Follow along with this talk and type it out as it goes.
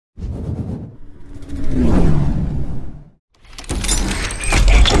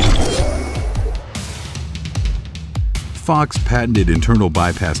Fox patented internal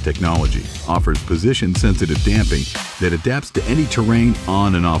bypass technology offers position-sensitive damping that adapts to any terrain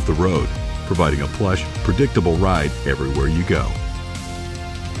on and off the road, providing a plush, predictable ride everywhere you go.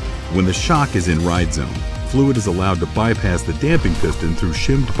 When the shock is in ride zone, fluid is allowed to bypass the damping piston through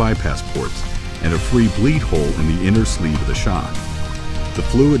shimmed bypass ports and a free bleed hole in the inner sleeve of the shock. The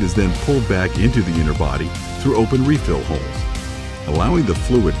fluid is then pulled back into the inner body through open refill holes. Allowing the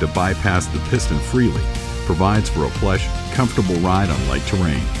fluid to bypass the piston freely provides for a plush, comfortable ride on light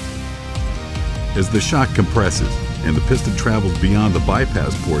terrain. As the shock compresses and the piston travels beyond the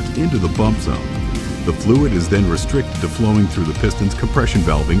bypass ports into the bump zone, the fluid is then restricted to flowing through the piston's compression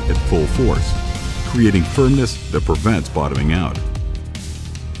valving at full force, creating firmness that prevents bottoming out.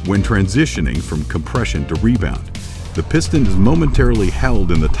 When transitioning from compression to rebound, the piston is momentarily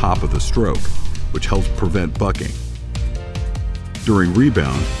held in the top of the stroke, which helps prevent bucking. During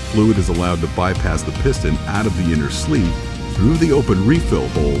rebound, fluid is allowed to bypass the piston out of the inner sleeve through the open refill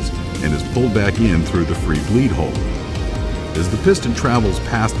holes and is pulled back in through the free bleed hole. As the piston travels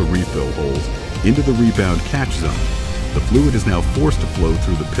past the refill holes into the rebound catch zone, the fluid is now forced to flow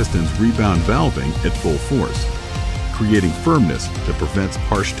through the piston's rebound valving at full force, creating firmness that prevents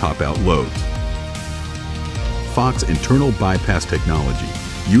harsh top-out loads. Fox internal bypass technology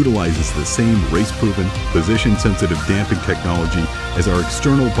utilizes the same race-proven, position-sensitive damping technology as our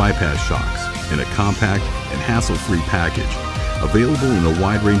external bypass shocks in a compact and hassle-free package, available in a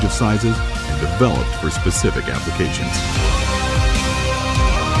wide range of sizes and developed for specific applications.